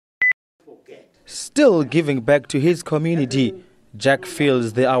Still giving back to his community, Jack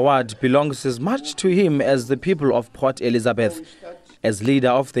feels the award belongs as much to him as the people of Port Elizabeth. As leader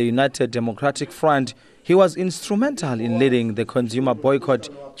of the United Democratic Front, he was instrumental in leading the consumer boycott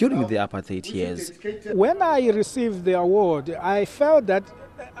during the apartheid years. When I received the award, I felt that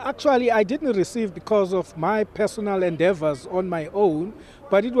actually I didn't receive because of my personal endeavors on my own,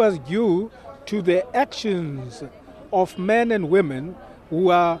 but it was due to the actions of men and women who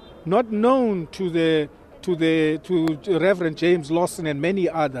are not known to Reverend James Lawson and many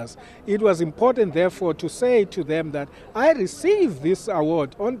others. It was important, therefore, to say to them that I received this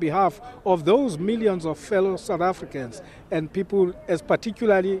award on behalf of those millions of fellow South Africans and people, as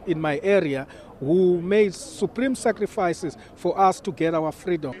particularly in my area, who made supreme sacrifices for us to get our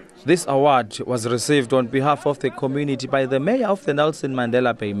freedom. This award was received on behalf of the community by the mayor of the Nelson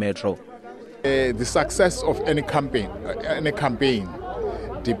Mandela Bay Metro. The success of any campaign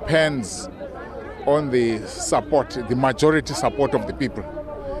depends on the support, the majority support of the people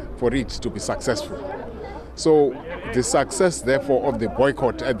for it to be successful. So the success, therefore, of the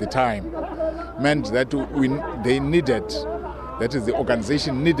boycott at the time meant that they needed, that is, the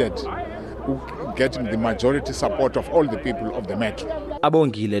organization needed to get the majority support of all the people of the Metro.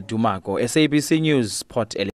 Abongile Dumako, SABC News, Port Elizabeth.